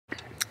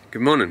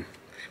Good morning.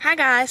 Hi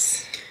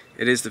guys.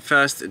 It is the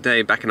first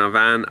day back in our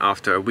van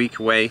after a week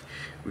away.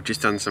 We've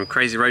just done some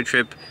crazy road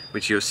trip,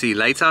 which you'll see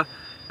later.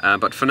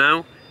 But for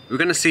now, we're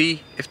going to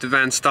see if the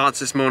van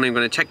starts this morning. We're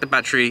going to check the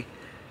battery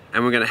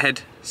and we're going to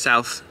head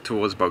south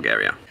towards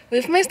Bulgaria.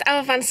 We've missed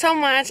our van so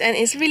much and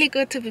it's really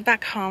good to be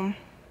back home.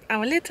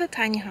 Our little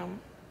tiny home.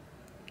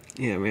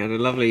 Yeah, we had a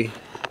lovely,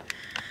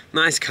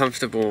 nice,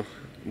 comfortable,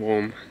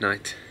 warm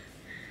night.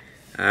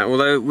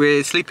 Although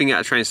we're sleeping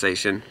at a train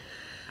station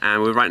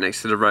and we're right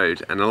next to the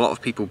road, and a lot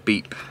of people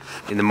beep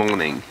in the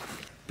morning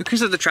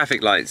because of the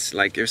traffic lights.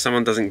 Like if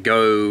someone doesn't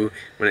go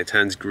when it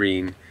turns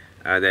green,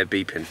 they're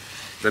beeping.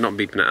 They're not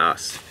beeping at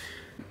us.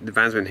 The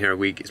van's been here a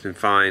week, it's been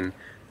fine.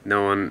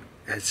 No one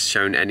has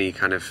shown any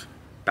kind of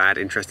bad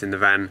interest in the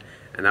van,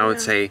 and I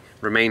would say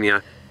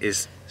Romania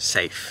is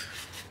safe.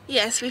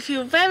 Yes, we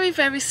feel very,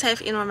 very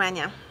safe in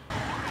Romania.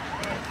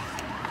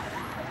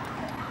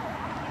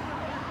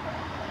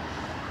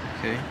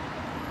 Okay,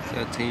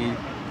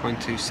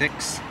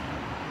 13.26.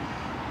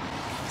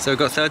 So we've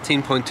got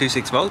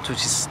 13.26 volts,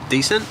 which is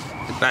decent.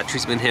 The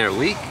battery's been here a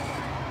week.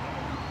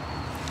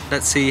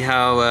 Let's see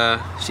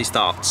how she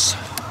starts.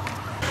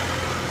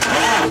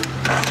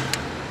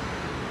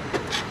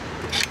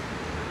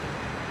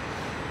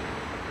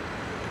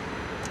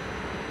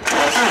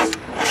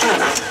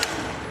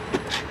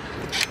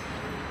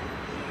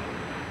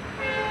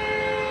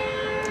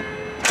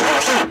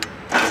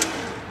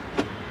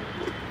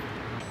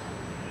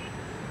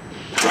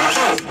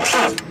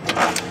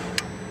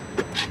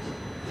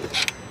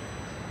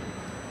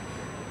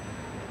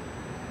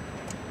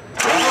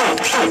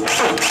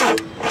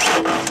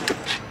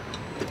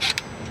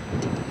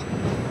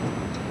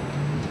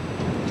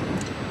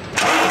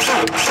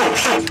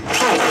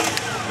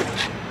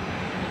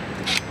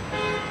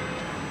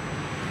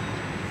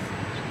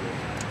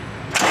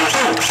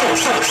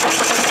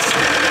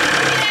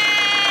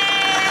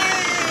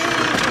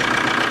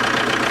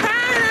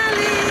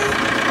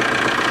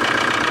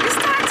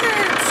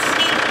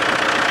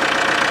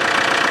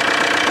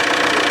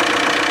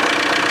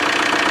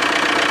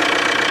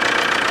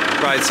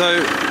 Right, so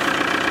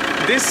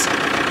this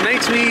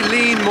makes me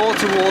lean more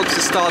towards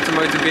the starter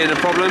motor being a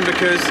problem,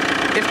 because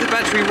if the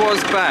battery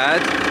was bad,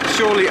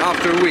 surely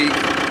after a week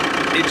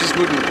it just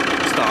wouldn't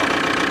start.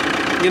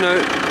 You know,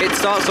 it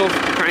starts off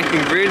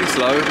cranking really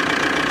slow,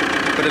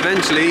 but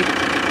eventually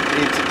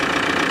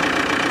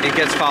it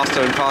gets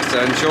faster and faster,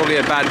 and surely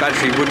a bad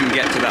battery wouldn't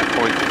get to that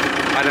point.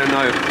 I don't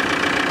know.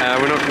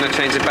 We're not going to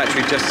change the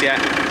battery just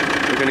yet.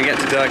 We're going to get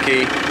to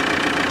Turkey,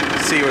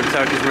 see what the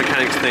Turkish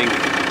mechanics think,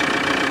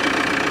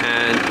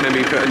 and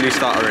maybe put a new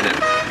starter in it.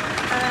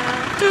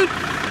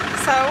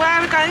 So where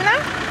are we going now?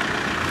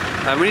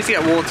 We need to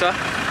get water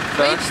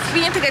first. We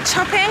need to get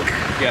shopping.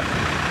 Yeah.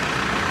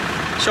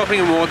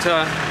 Shopping and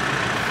water.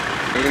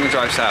 We're going to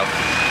drive south.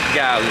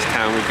 Get out of this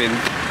town. We've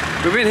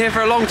been here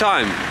for a long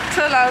time.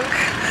 Too long.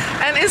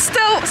 And it's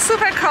still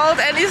super cold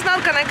and it's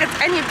not gonna get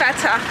any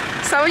better.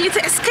 So we need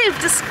to escape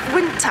this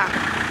winter.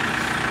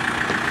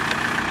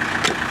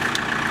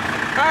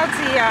 Oh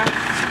dear.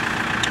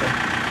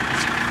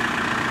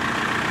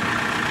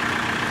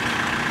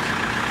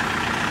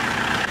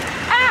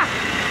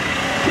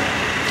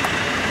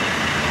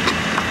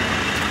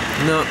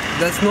 No,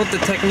 that's not the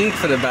technique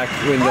for the back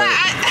window. Well,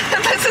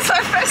 this is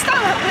my first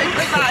time having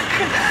the back,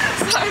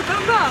 so I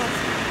don't know.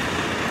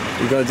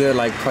 You gotta do it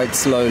like quite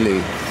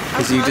slowly,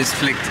 because you just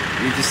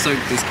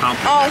soaked this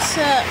carpet. Oh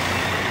shit.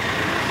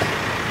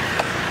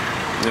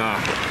 Ah,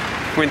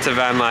 winter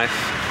van life,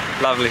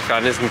 lovely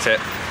fun, isn't it?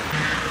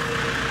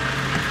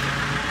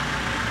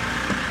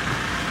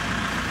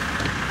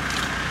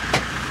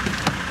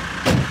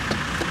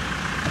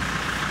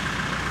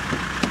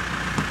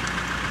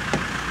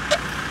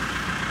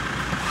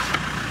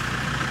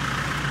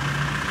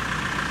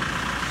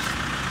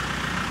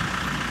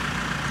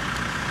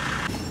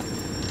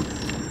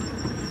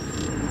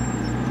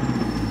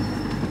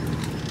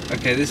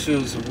 Okay, this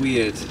feels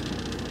weird.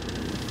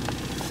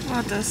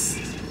 What does?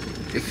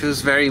 It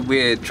feels very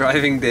weird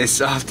driving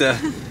this after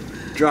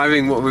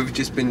driving what we've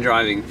just been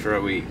driving for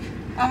a week.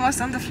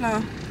 Almost on the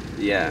floor.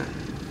 Yeah.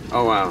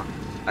 Oh wow.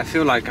 I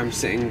feel like I'm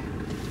driving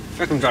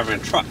a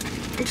truck.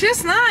 It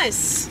feels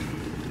nice.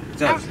 It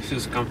does, it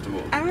feels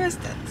comfortable. I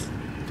missed it.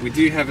 We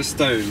do have a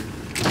stone.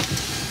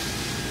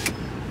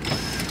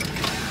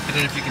 I don't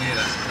know if you can hear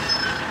that.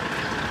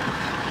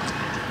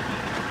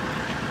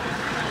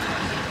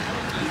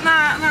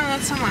 No,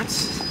 not so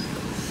much.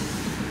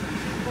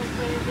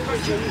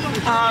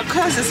 Oh,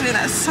 close this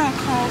window, it's so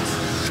cold.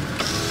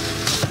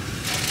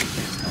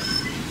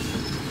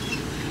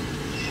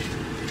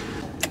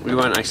 We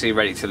weren't actually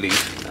ready to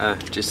leave.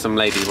 Just some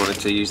lady wanted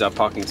to use our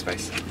parking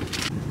space.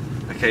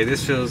 Okay,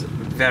 this feels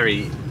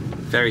very,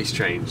 very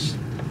strange.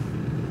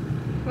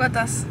 What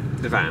does?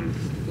 The van.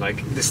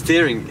 Like, the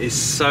steering is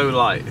so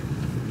light.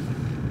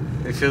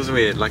 It feels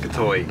weird, like a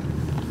toy.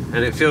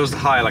 And it feels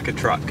high like a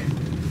truck.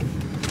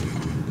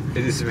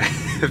 It is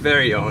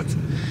very odd.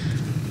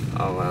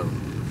 Oh well.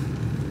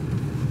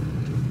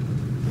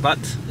 But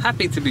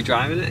happy to be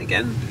driving it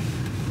again.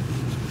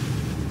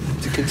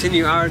 to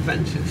continue our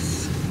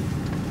adventures.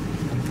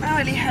 I'm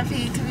really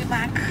happy to be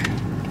back.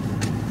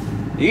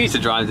 You need to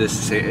drive this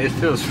to see it. It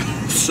feels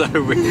so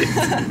weird.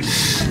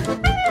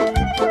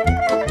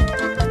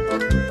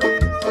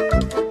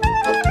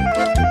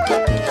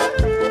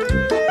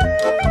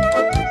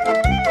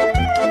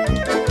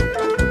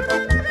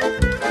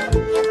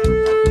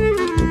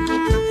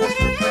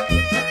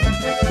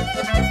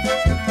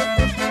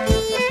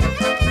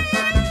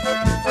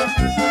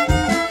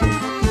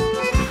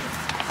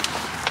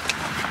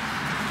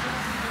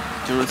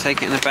 Do you want to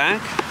take it in the bag?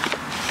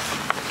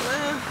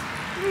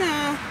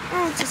 No,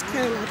 I'll just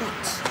carry like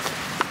that.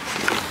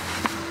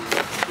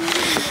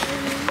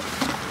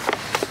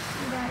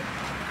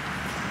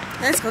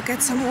 Let's go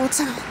get some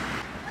water.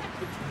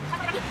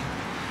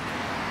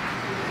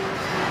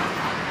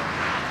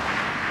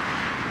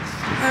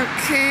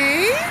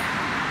 Okay,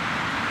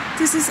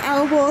 this is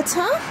our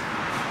water.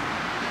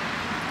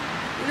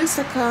 It looks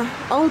like an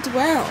old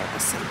well or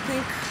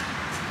something.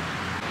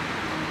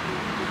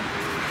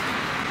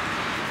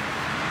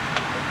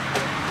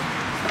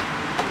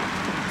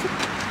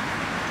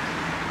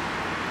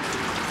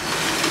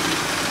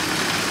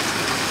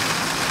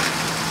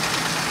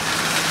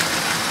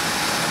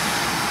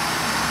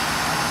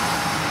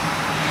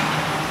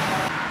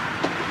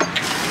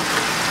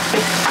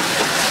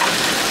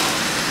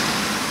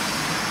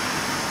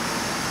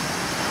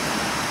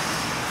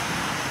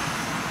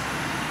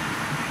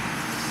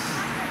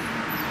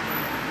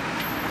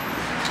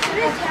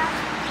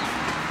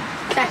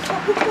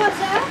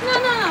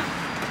 No.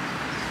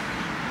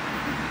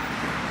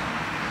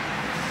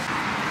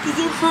 Did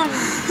you fun? A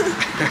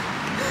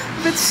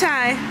bit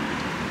shy.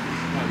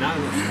 Oh, now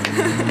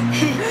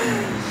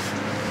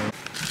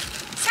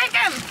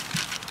Second.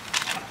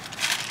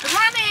 Good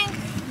morning.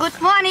 Good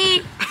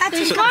morning.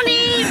 Happy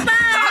morning. Bye.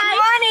 Good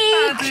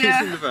morning. She's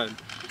in the van.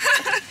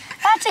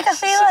 Hartstikke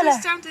She veel.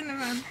 just jumped in the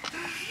van.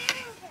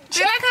 Do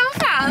you like having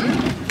fun?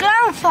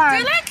 Clown Do fun.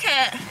 you like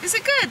it? Is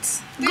it good?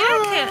 Do you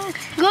like it?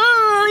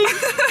 Good.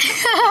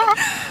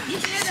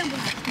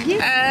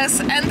 Yes,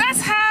 and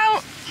that's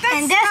how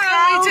we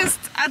just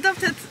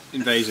adopted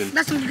Invasion.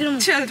 Dat is groen.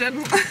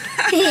 children.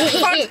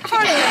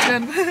 Four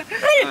children.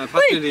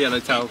 Pass me the yellow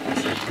towel.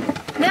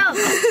 No.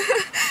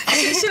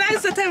 She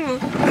likes the table.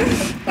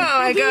 Oh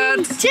my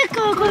god.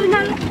 Chico, go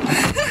now.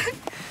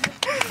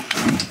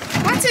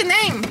 What's your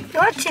name?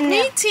 What's your Me,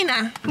 name?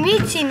 Tina. Me,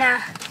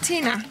 Tina.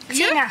 Tina.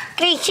 You? Tina.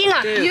 Christina.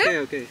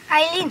 Okay.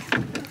 Eileen.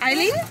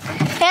 Eileen?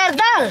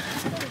 Erdal.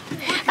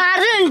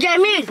 Arun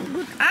Jamil.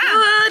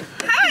 Ah.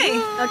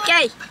 Hi.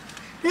 Okay.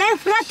 Len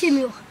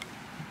Flatimur.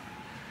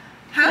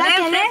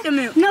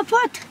 Huh? No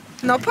pot.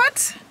 No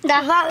pot?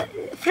 Dat was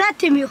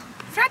Flatimur.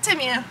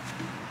 Fratimir.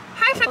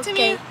 Hi,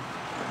 Fratimir.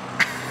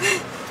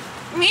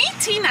 Me,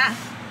 Tina.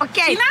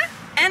 Okay. Tina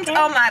and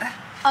Omar.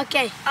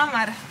 Okay.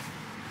 Omar.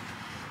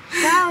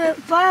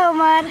 Bye,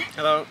 Omar.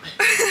 Hello.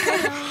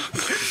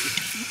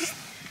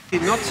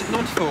 Not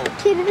full.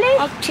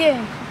 Okay.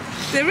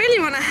 They really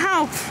want to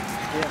help.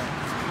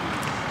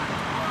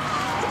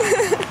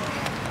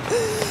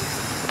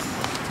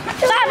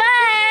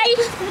 Bye-bye.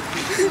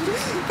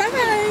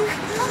 Bye-bye.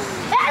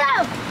 Hello.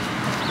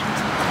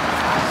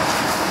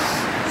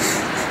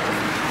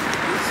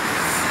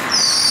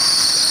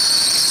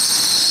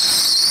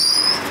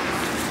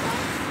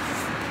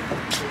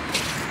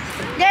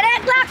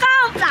 Direct la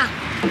compra.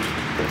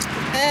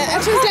 A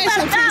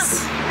translation, please.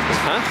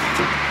 Huh?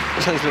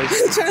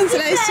 Translation.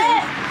 Translation.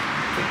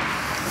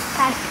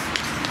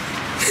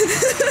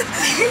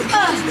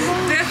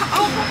 They're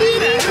all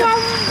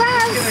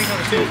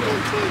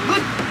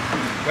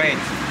Wait.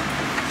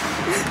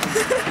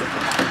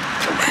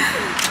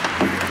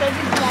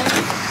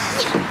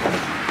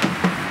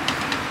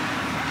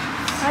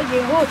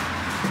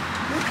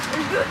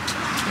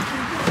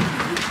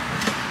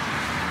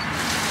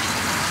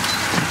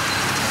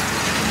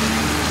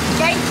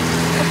 Okay.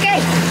 Okay.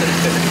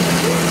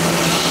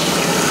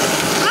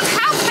 Good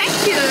help, thank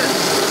you.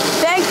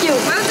 Thank you.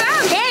 Well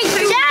done. Hey,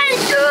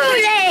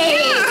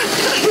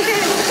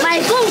 my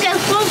bunker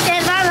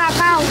aan de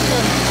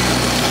fouten.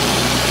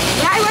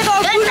 Jij wordt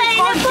ook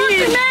goed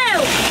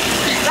contiel.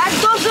 Laat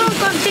toch zo'n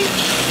contiel.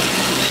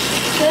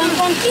 Zo'n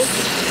contiel.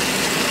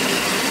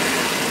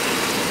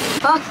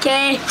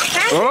 Oké.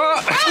 Oh!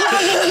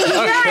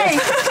 Okay.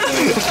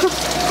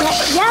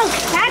 Ja,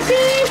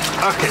 Daddy.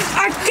 Okay.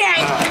 Oké.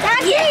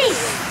 Daddy.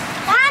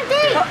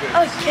 Daddy.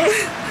 Oké.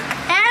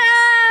 Hello.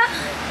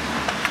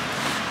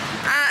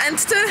 And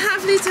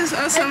 2.5 liters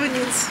also we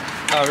need.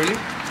 Oh, really?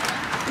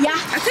 Ja.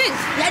 I think.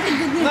 Let it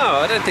go.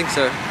 No, I don't think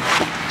so.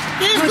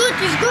 It's good,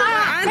 it's good.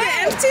 Are they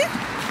empty?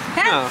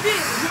 No.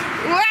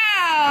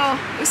 Wow!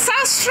 You're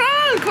so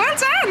strong! Well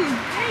done!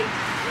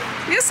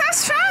 You're so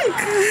strong!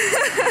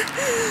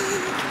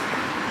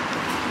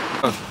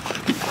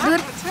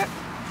 Good.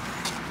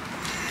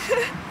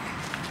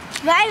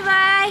 Bye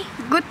bye.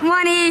 Good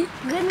morning.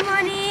 Good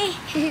morning.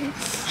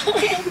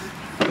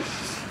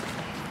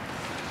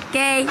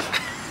 Okay.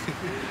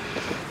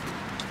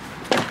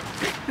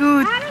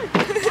 Good.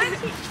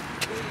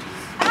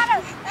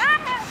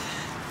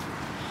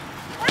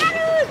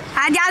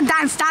 Yeah,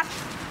 dance, start.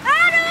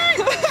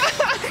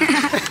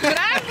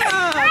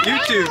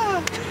 YouTube.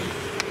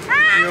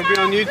 You'll be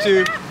on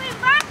YouTube.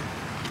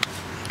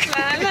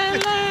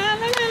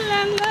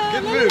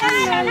 Good moves.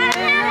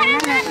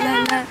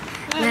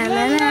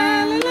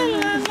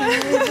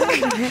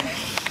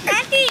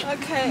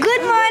 Okay.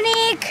 Good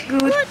morning.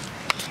 Good.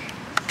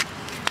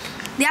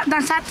 Yeah,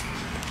 dance, start.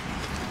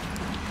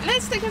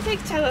 Let's take a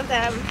picture of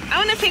them. I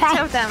want a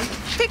picture of them.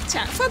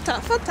 Picture. Photo.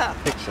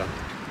 Picture.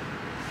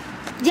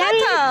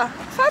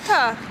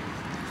 Photo.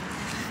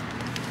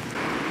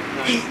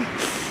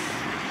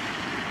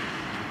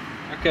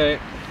 Okay.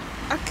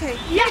 Okay.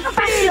 Ya no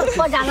faccio un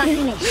po' dalla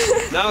fine.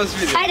 That was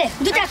video. Haydi,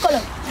 dur eccolo.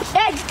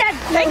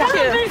 Thank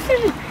you.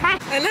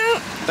 Hello.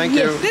 Thank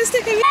you. Let's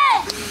take a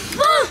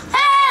Boo!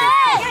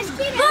 Hey!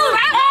 Boo!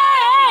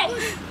 Hey!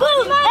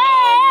 Boo!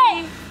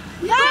 Hey!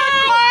 Good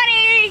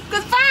morning.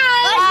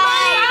 Goodbye.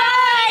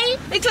 Bye.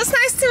 It was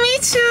nice to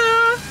meet you.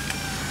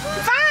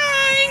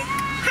 Bye.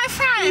 High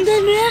five.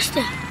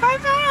 Bye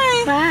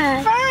bye.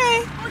 Bye.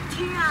 Bye.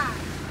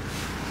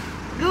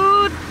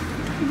 Good.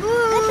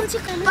 Bye.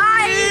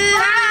 Bye.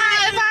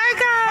 Bye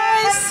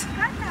guys.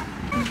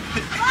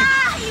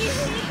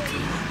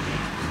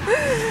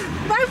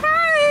 Bye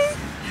bye.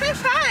 High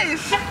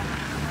five.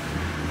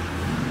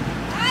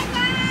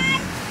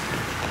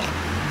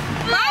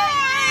 Bye.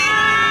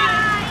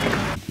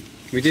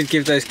 We did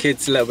give those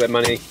kids a little bit of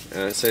money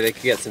so they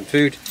could get some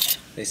food.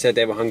 They said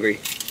they were hungry.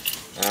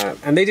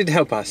 And they did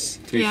help us,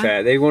 to be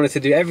fair. They wanted to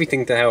do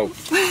everything to help.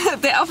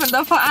 They opened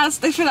up for us.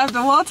 They filled up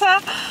the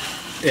water.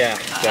 Yeah,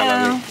 they're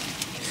lovely.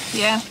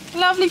 Yeah,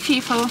 lovely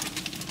people.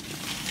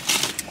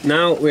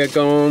 Now we are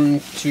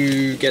going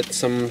to get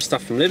some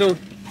stuff from Lidl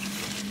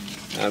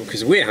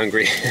because we're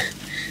hungry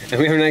and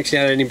we haven't actually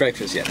had any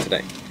breakfast yet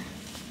today.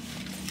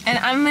 And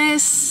I'm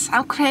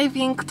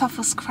craving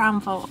tofu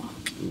scramble.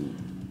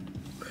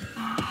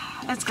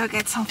 Let's go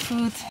get some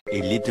food.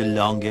 A little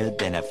longer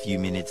than a few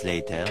minutes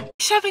later.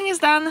 Shopping is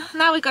done.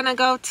 Now we're gonna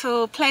go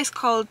to a place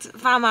called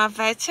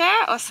Vanlife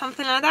or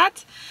something like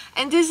that.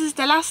 And this is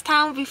the last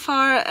town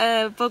before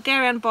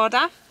Bulgarian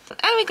border.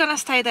 And we're gonna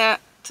stay there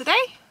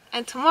today.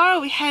 And tomorrow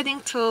we're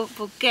heading to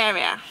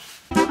Bulgaria.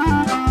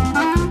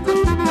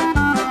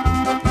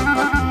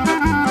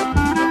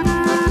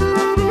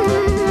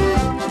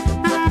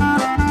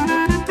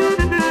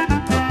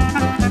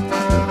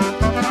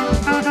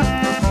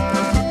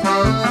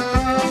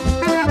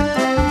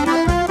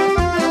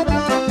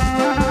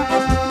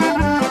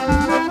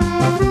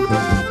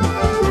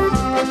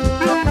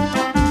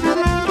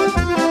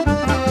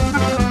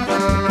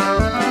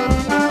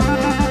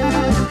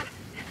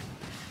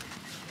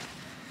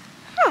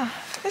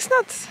 It's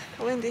not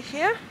windy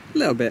here. A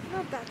little bit.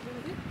 Not that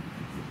windy.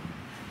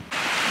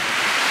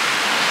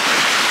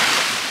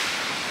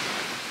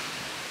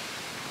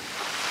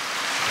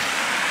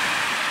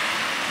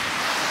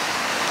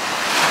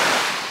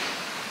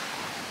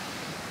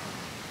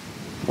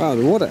 Wow,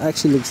 the water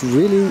actually looks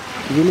really,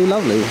 really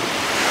lovely.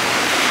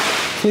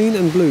 Clean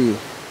and blue.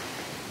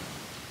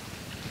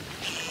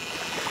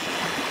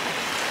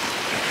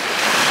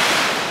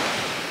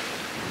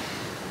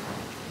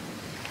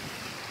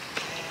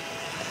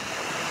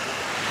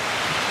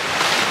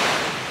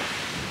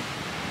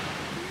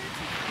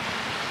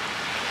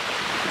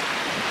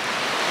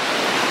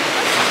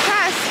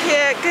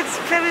 It gets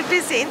very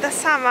busy in the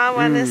summer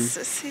when it's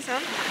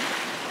season.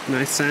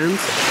 Nice sand.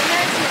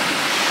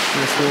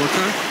 Nice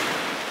water.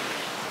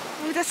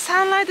 With the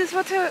sunlight, this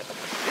water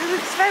it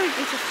looks very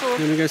beautiful.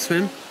 You wanna go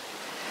swim?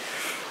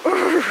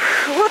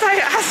 What are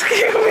you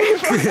asking me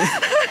for?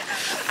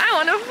 I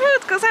want a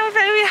food because I'm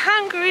very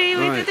hungry.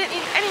 We didn't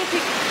eat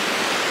anything.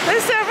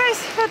 Let's do a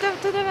race for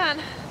to the van.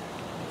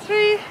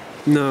 3,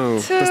 No,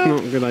 2, that's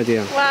not a good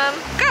idea. 1,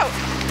 go!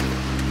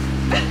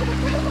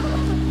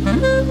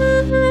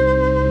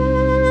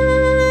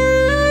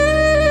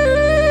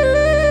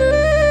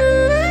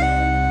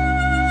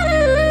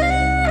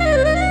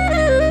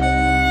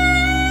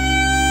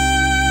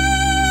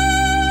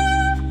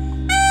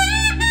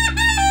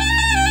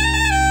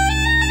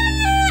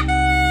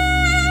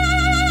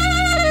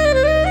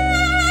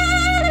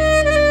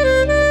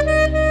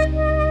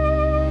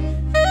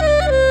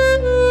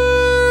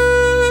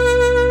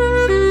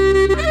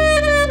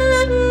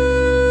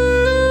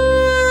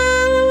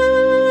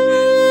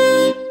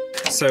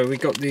 So we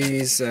got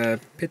these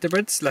pita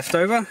breads left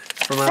over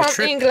from our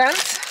trip. England.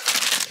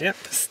 Yep.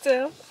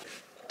 Still.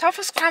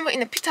 Tofu scramble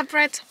in a pita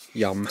bread.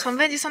 Yum. Some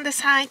veggies on the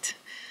side.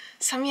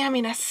 Some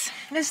yumminess.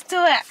 Let's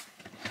do it.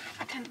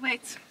 I can't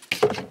wait.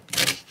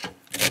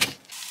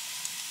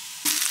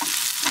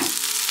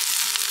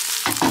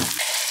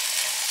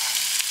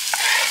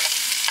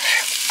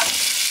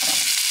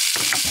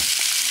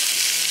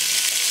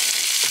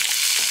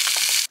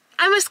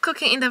 I missed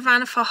cooking in the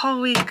van for a whole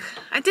week.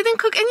 I didn't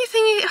cook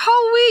anything a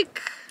whole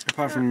week.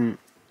 Apart from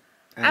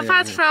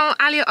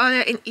aglio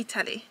olio in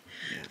Italy.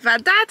 Yeah.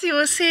 But that you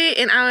will see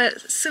in our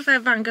super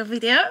banger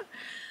video.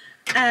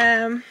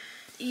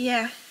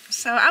 Yeah,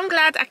 so I'm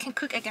glad I can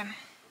cook again.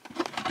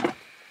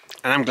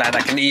 And I'm glad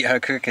I can eat her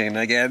cooking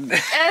again.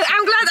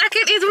 I'm glad I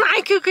can eat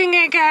my cooking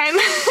again.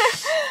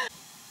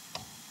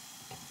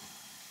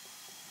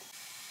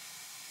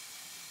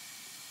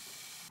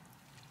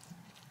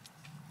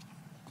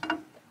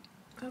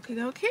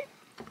 Okay.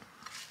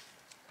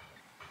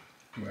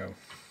 Well,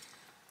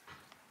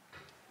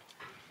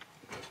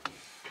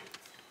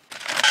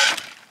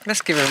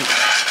 let's give him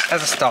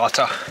as a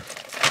starter.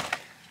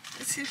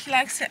 Let's see if he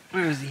likes it.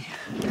 Where is he?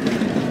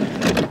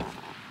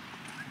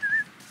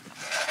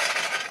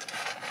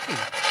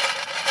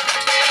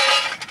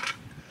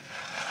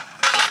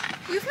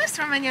 We've missed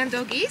Romanian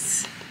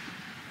doggies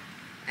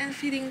and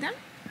feeding them.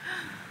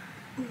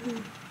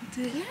 Ooh,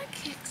 do you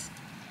like it?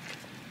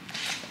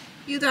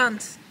 You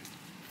don't.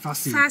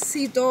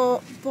 Fussy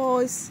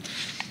boys,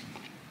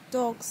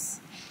 dogs.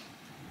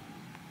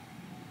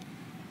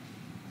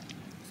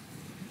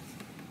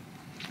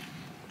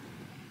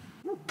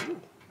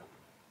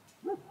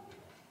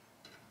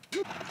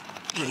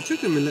 Well, it took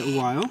them a little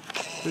while,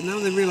 but now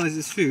they realise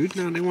it's food,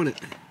 now they want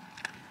it.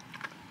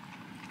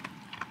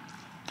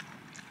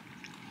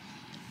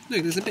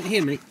 Look, there's a bit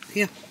here, mate.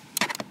 Here.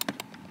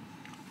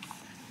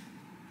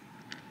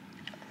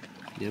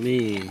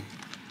 Yummy.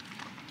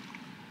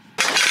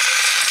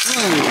 Oh.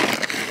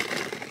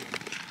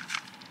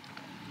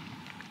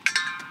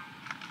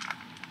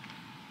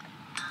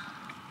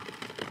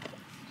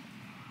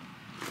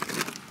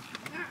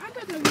 I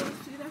thought they were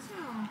food as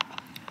well.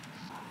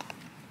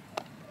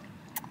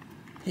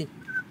 Hey.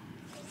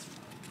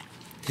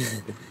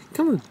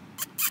 Come on.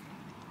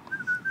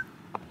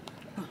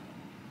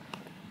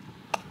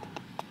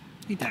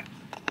 Eat that.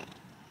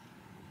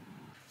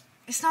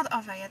 It's not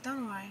over yet,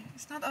 don't worry.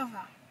 It's not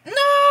over.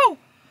 No!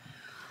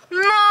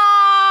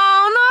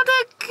 No, not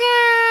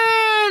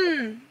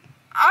again!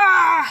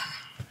 Ah!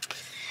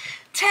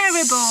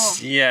 Terrible!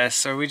 Yeah,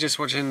 so we're just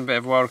watching a bit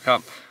of World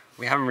Cup.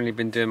 We haven't really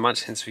been doing much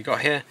since we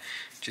got here.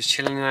 Just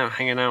chilling out,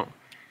 hanging out,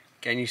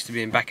 getting used to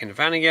being back in the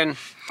van again.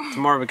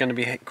 Tomorrow we're going to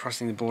be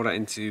crossing the border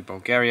into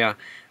Bulgaria.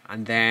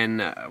 And then,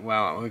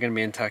 well, we're going to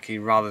be in Turkey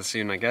rather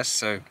soon, I guess.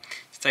 So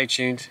stay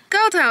tuned.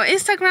 Go to our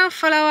Instagram,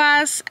 follow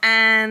us,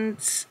 and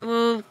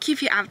we'll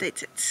keep you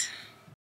updated.